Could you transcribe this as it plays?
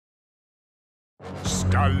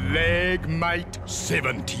Stalagmite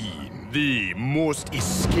 17. The most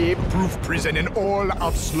escape-proof prison in all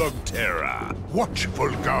of Slugterra.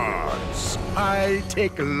 Watchful guards. I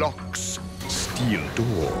take locks, steal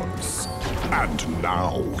doors. And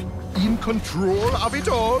now, in control of it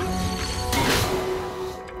all,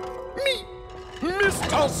 me,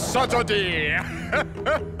 Mr. Saturday.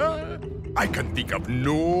 I can think of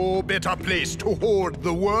no better place to hold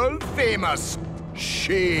the world-famous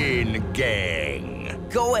Shane gang.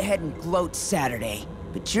 Go ahead and gloat, Saturday,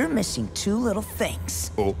 but you're missing two little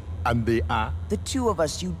things. Oh, and they are? The two of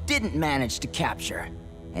us you didn't manage to capture.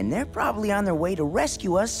 And they're probably on their way to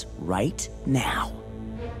rescue us right now.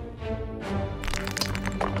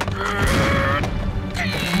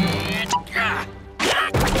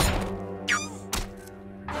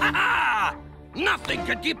 Nothing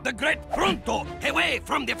can keep the great Pronto away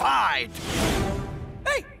from the fight!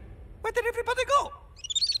 Hey! Where did everybody go?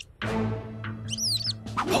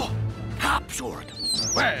 Oh, captured!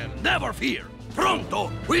 Well, never fear.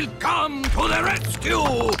 Pronto will come to the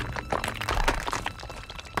rescue!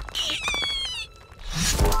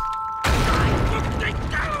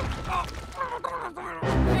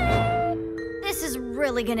 This is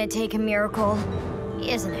really gonna take a miracle,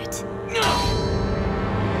 isn't it?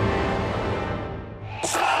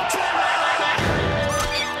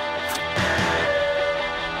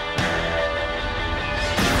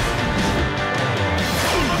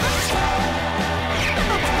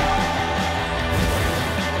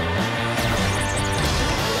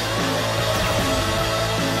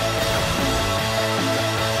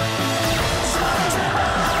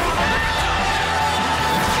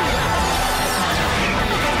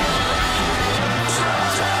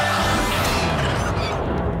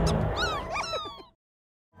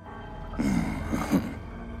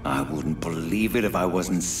 I wouldn't believe it if I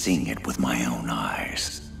wasn't seeing it with my own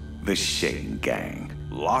eyes. The Shane gang,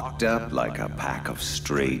 locked up like a pack of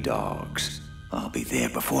stray dogs. I'll be there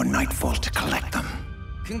before nightfall to collect them.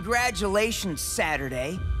 Congratulations,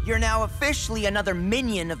 Saturday. You're now officially another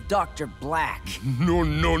minion of Dr. Blakk. No,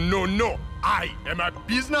 no, no, no. I am a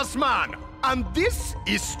businessman, and this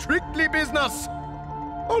is strictly business.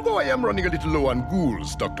 Although I am running a little low on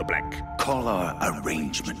ghouls, Dr. Blakk. Call our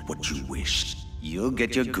arrangement what you wish. You'll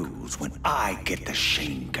get your ghouls when I get the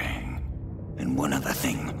Shane gang. And one other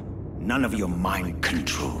thing, none of your mind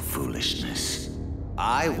control foolishness.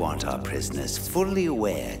 I want our prisoners fully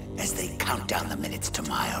aware as they count down the minutes to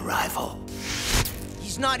my arrival.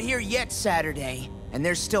 He's not here yet, Saturday, and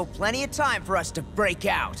there's still plenty of time for us to break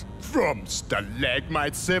out. From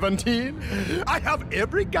Stalagmite 17, I have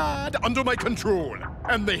every guard under my control,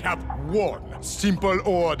 and they have one simple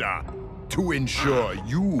order: to ensure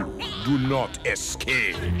you do not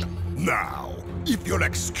escape. Now, if you'll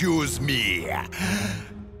excuse me,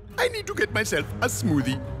 I need to get myself a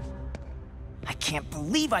smoothie. I can't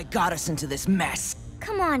believe I got us into this mess.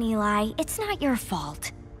 Come on, Eli. It's not your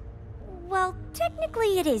fault. Well,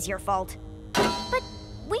 technically it is your fault. But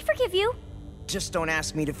we forgive you. Just don't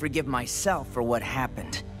ask me to forgive myself for what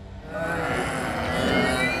happened.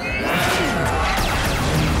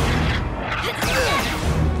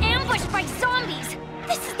 Ambushed by zombies!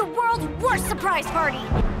 This is the world's worst surprise party!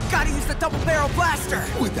 Gotta use the double-barrel blaster!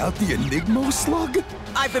 Without the Enigmo slug?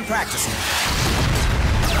 I've been practicing.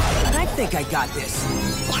 And I think I got this.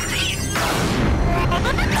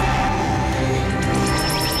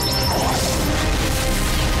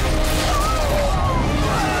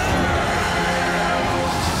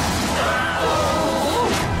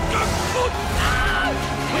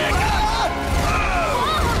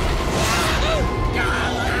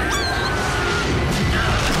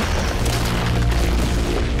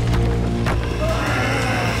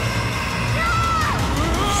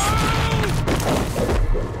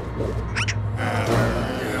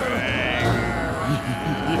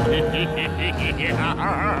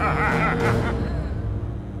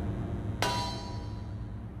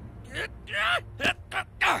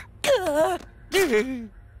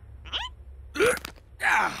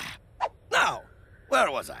 Now,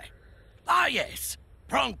 where was I? Ah, yes.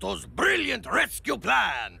 Pronto's brilliant rescue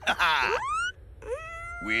plan.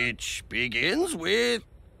 Which begins with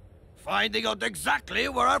finding out exactly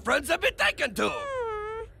where our friends have been taken to.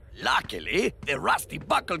 Luckily, the Rusty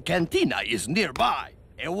Buckle Cantina is nearby.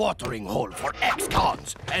 A watering hole for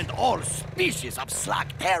ex-cons and all species of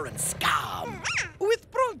Slugterran scum.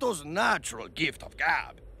 With Pronto's natural gift of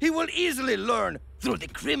gab, he will easily learn through the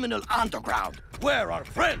criminal underground where our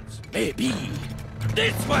friends may be.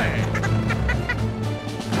 This way!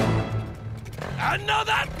 And now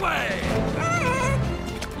that way!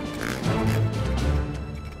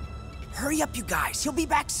 Hurry up, you guys. He'll be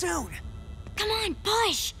back soon. Come on,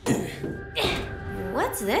 push!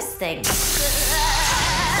 What's this thing?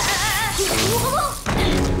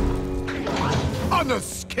 An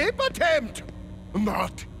escape attempt!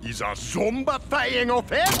 That is a zombifying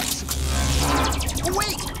offense!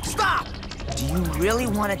 Wait! Stop! Do you really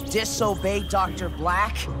want to disobey Dr.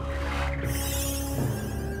 Blakk?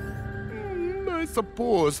 I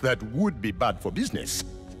suppose that would be bad for business.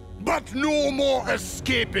 But no more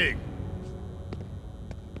escaping!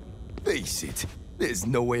 Face it, there's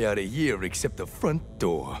no way out of here except the front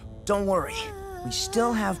door. Don't worry. We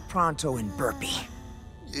still have Pronto and Burpy.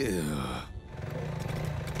 Yeah.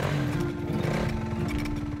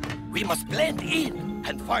 We must blend in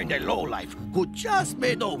and find a lowlife who just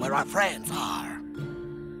may know where our friends are.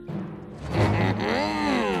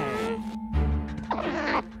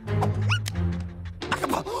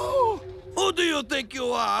 Who do you think you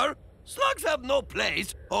are? Slugs have no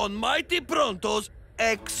place on Mighty Pronto's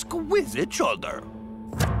exquisite shoulder.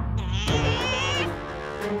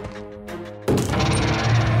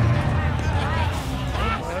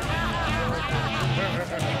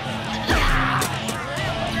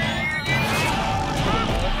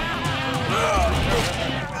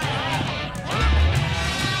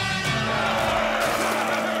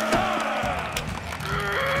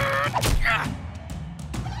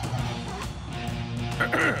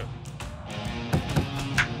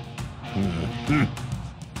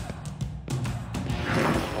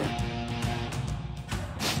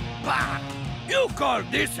 You call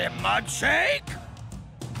this a mud shake?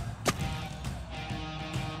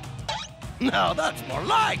 Now that's more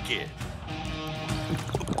like it.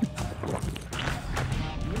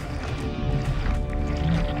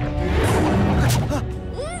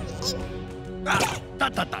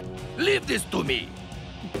 Leave this to me.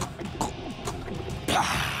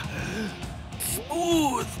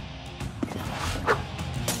 Smooth.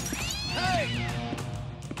 Hey!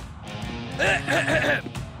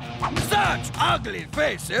 Such ugly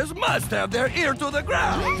faces must have their ear to the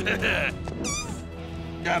ground.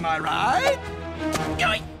 Am I right?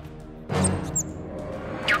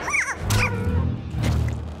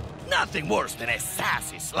 Nothing worse than a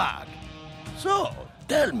sassy slug. So,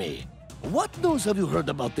 tell me, what news have you heard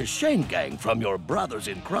about the Shane gang from your brothers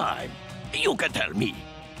in crime? You can tell me.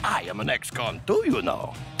 I am an ex-con too, you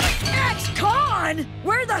know. Ex-con?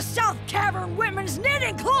 We're the South Cavern Women's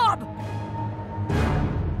Knitting Club!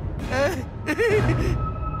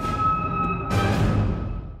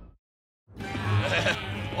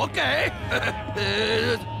 Okay.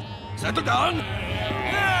 Settle down.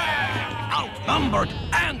 Outnumbered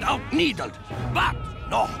and outneedled, but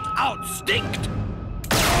not outstinked.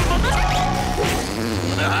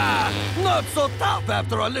 Not so tough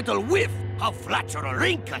after a little whiff of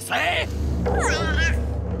Flatulorhynchus, eh?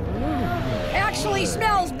 Actually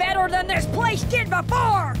smells better than this place did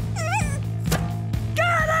before!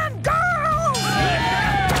 Get him, girls!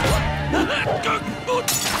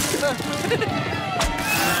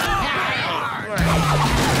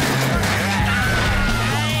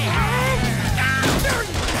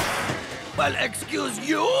 Well, excuse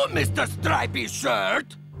you, Mr. Stripy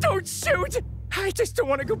Shirt. Don't shoot! I just don't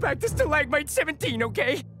want to go back to Stalagmite 17,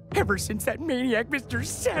 okay? Ever since that maniac Mr.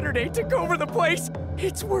 Saturday took over the place,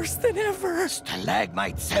 it's worse than ever.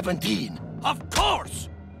 Stalagmite 17, of course!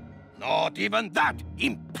 Not even that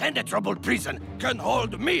impenetrable prison can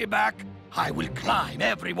hold me back. I will climb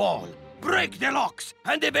every wall, break the locks,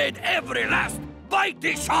 and evade every last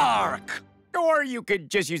bitey shark! Or you could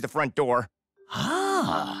just use the front door.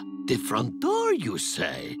 Ah, the front door, you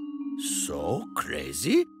say? So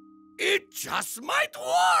crazy? It just might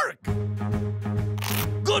work!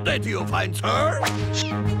 Good day to you, fine sir!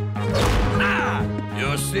 Ah,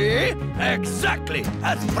 you see? Exactly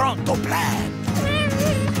as Pronto planned!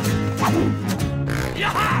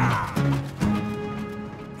 Yaha!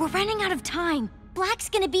 We're running out of time. Black's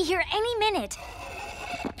gonna be here any minute.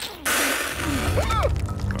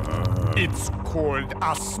 It's called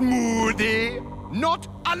a smoothie, not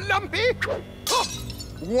a lumpy. Huh.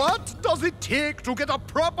 What does it take to get a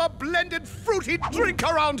proper blended fruity drink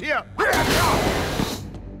around here?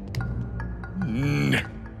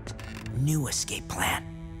 New escape plan.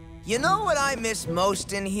 You know what I miss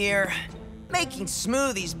most in here? Making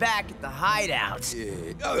smoothies back at the hideout.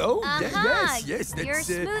 Yes, that's... Your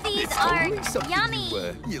smoothies it's are totally something yummy.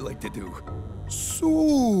 you like to do.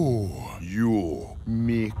 So, you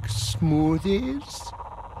make smoothies?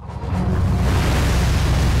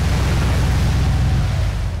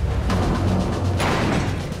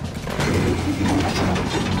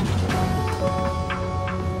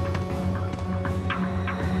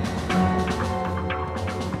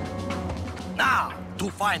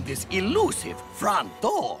 find this elusive front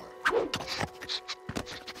door.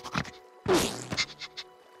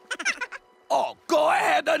 Oh, go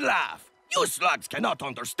ahead and laugh. You slugs cannot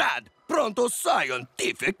understand Pronto's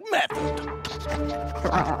scientific method.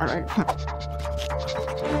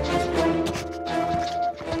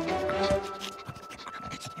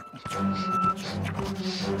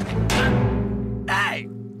 Hey,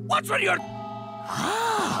 what's on your...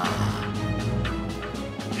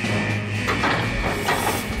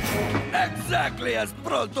 Exactly as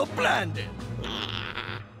Pronto planned it.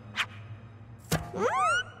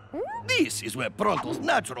 This is where Pronto's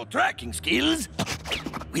natural tracking skills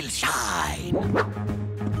will shine.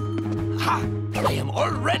 Ha! I am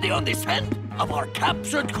already on the scent of our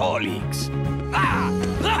captured colleagues. Ah!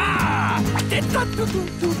 Ah!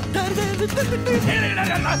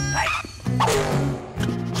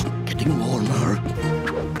 Getting warmer.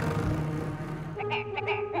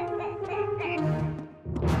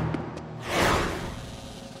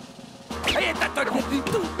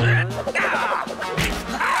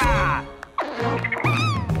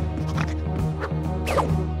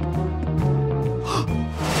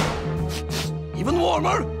 Even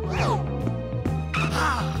warmer?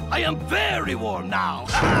 I am very warm now.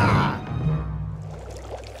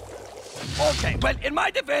 Okay, well, in my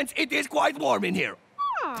defense, it is quite warm in here.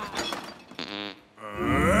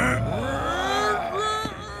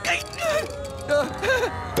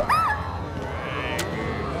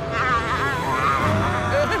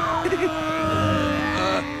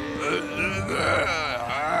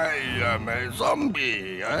 I am a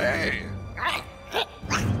zombie, eh?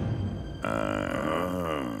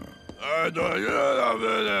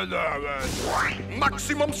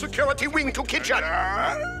 Maximum security wing to kitchen.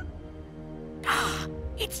 Ah,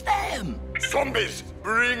 it's them. Zombies,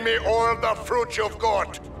 bring me all the fruit you've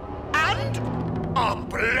got. And a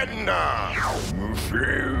blender.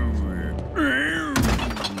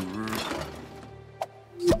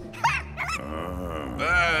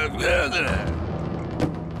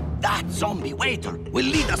 That zombie waiter will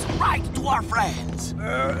lead us right to our friends.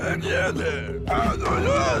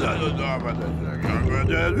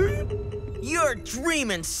 You're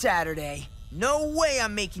dreaming, Saturday. No way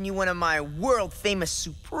I'm making you one of my world-famous,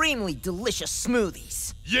 supremely delicious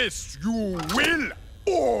smoothies. Yes, you will.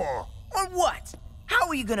 Or what? How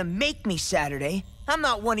are you gonna make me, Saturday? I'm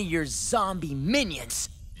not one of your zombie minions.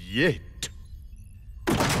 yet.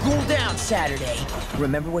 Cool down, Saturday.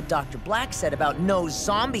 Remember what Dr. Blakk said about no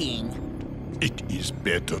zombieing? It is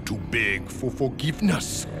better to beg for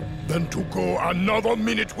forgiveness than to go another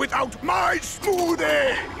minute without my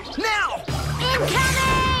smoothie! Now!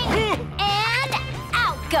 Incoming! And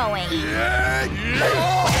outgoing!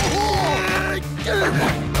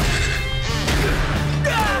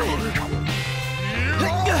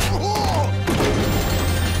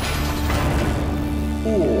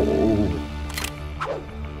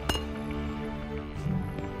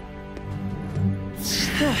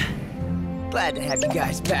 Glad to have you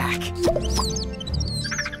guys back.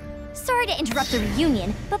 Sorry to interrupt the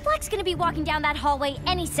reunion, but Black's gonna be walking down that hallway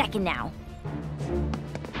any second now.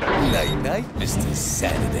 Night-night, Mr.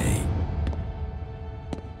 Saturday.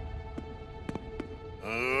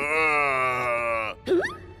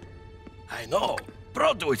 I know.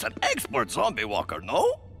 Pronto is an expert zombie walker,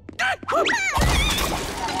 no?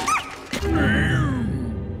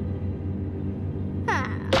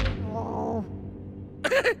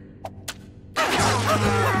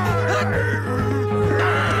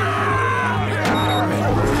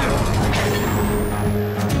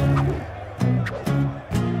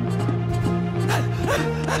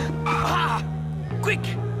 Quick!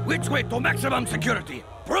 Which way to maximum security?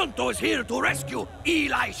 Pronto is here to rescue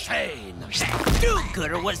Eli Shane.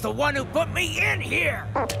 Do-gooder was the one who put me in here!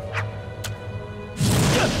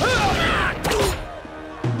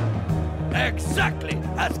 Exactly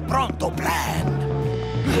as Pronto planned.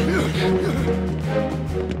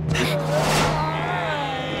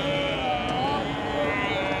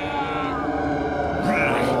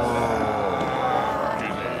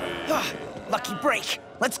 Lucky break.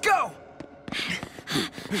 Let's go!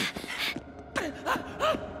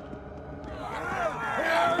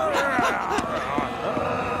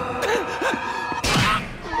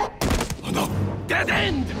 Oh no! Dead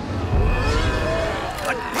end!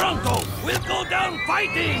 But Pronto will go down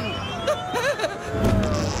fighting!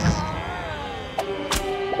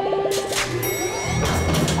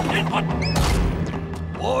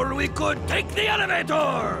 Or we could take the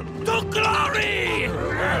elevator to glory!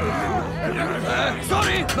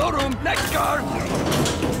 Sorry, no room. Next car.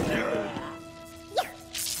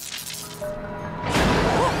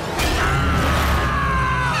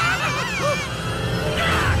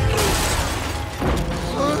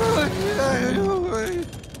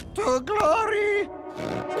 to glory!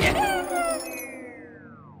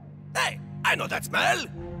 Hey, I know that smell!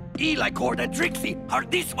 Eli, Cord, and Trixie are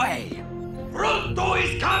this way! Pronto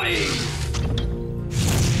is coming!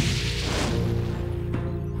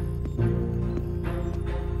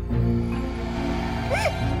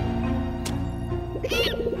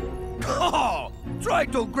 Oh, try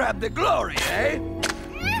to grab the glory, eh?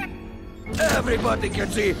 Everybody can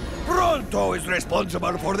see Pronto is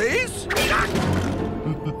responsible for this.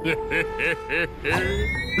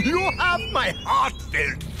 You have my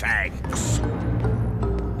heartfelt thanks.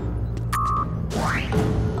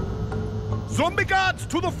 Zombie guards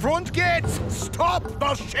to the front gates! Stop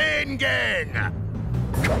the Shane gang!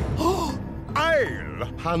 I'll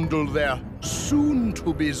handle their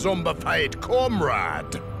soon-to-be zombified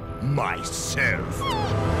comrade myself.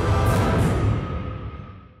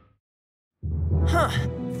 Huh.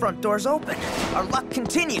 Front door's open. Our luck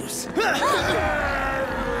continues.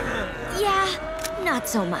 Yeah, not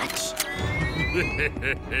so much.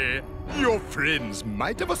 Your friends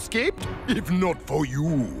might have escaped if not for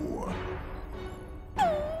you.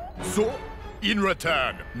 So, in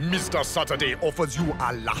return, Mr. Saturday offers you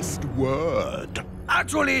a last word.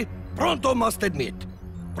 Actually, Pronto must admit,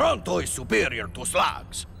 Pronto is superior to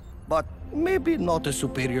slugs. But maybe not as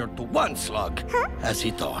superior to one slug as he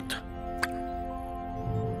thought.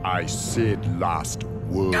 I said last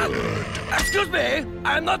word. Excuse me,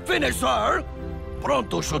 I'm not finished, sir.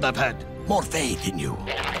 Pronto should have had more faith in you.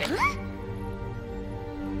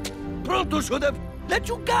 Pronto should have let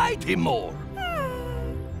you guide him more.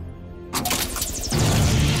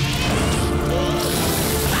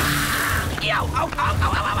 Ow, ow, ow,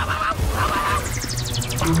 ow, ow, ow,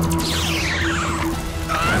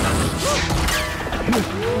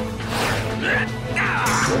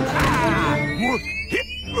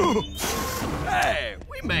 Hey,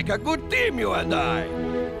 we make a good team, you and I.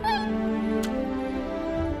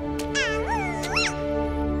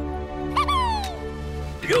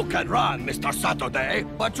 You can run, Mr. Saturday,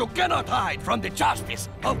 but you cannot hide from the justice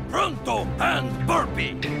of Pronto and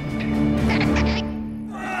Burpy.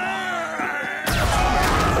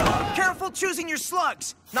 Careful choosing your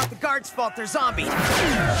slugs. Not the guards' fault they're zombies.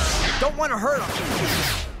 Don't want to hurt them.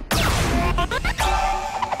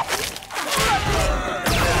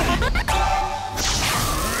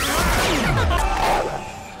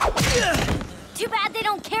 Too bad they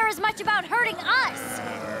don't care as much about hurting us.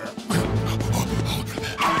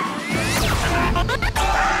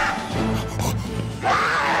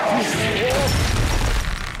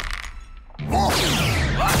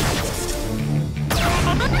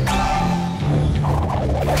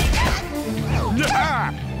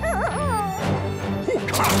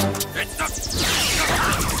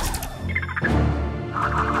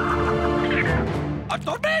 A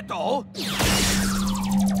tornado?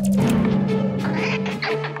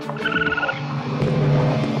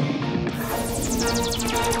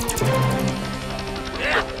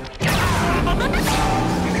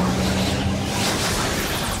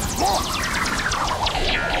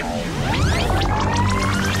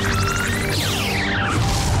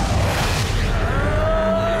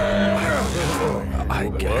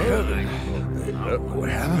 What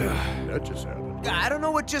happened? That just happened. I don't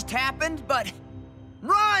know what just happened, but...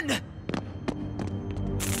 Run!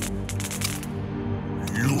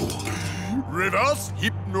 You reverse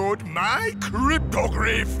hypnode my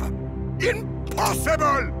cryptograph!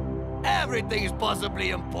 Impossible! Everything is possibly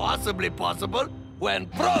impossibly possible when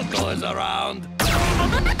Pronto is around.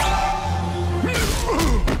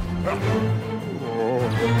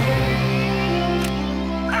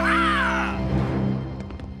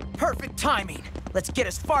 Perfect timing. Let's get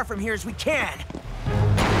as far from here as we can.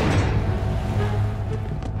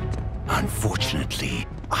 Unfortunately,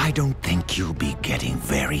 I don't think you'll be getting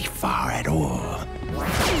very far at all.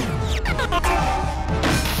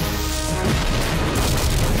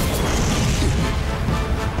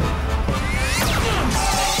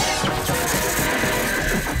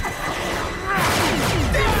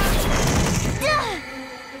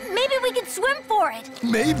 Maybe we can swim for it.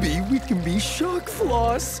 Maybe we can be Shock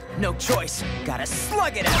Floss. No choice. Gotta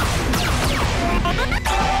slug it out.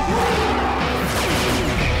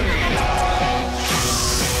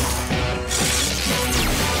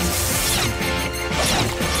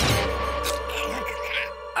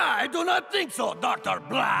 I do not think so, Dr.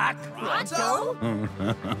 Blakk. Pronto?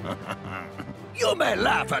 You may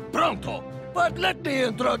laugh at Pronto, but let me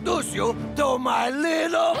introduce you to my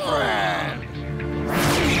little friend.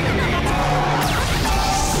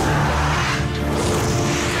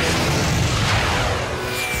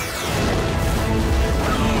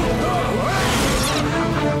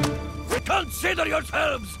 Consider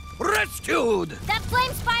yourselves rescued! That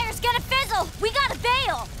flame spire's gonna fizzle! We gotta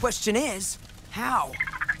bail! Question is, how?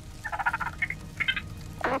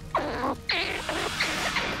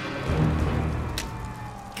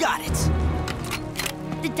 Got it!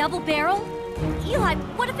 The double barrel? Eli,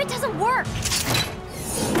 what if it doesn't work?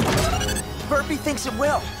 Burpy thinks it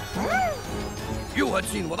will. If you had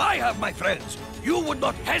seen what I have, my friends, you would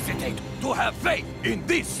not hesitate to have faith in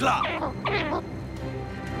this slug.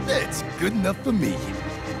 That's good enough for me.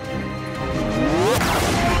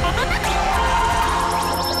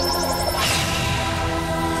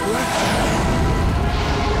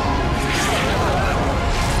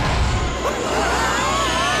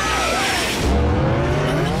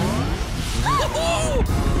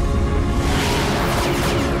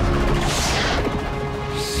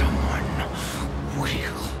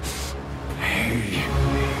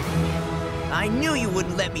 I knew you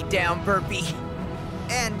wouldn't let me down, Burpy.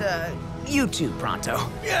 And, you too, Pronto.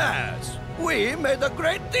 Yes, we made a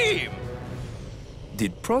great team.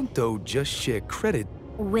 Did Pronto just share credit?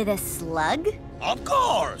 With a slug? Of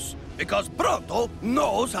course, because Pronto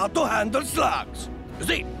knows how to handle slugs. You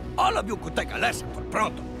see, all of you could take a lesson from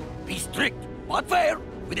Pronto. Be strict, but fair,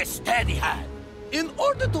 with a steady hand. In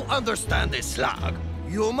order to understand a slug,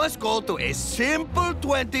 you must go to a simple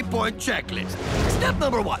 20-point checklist. Step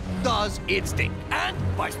number 1, does it stink? And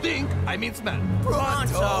by stink, I mean smell.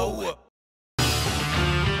 Pronto!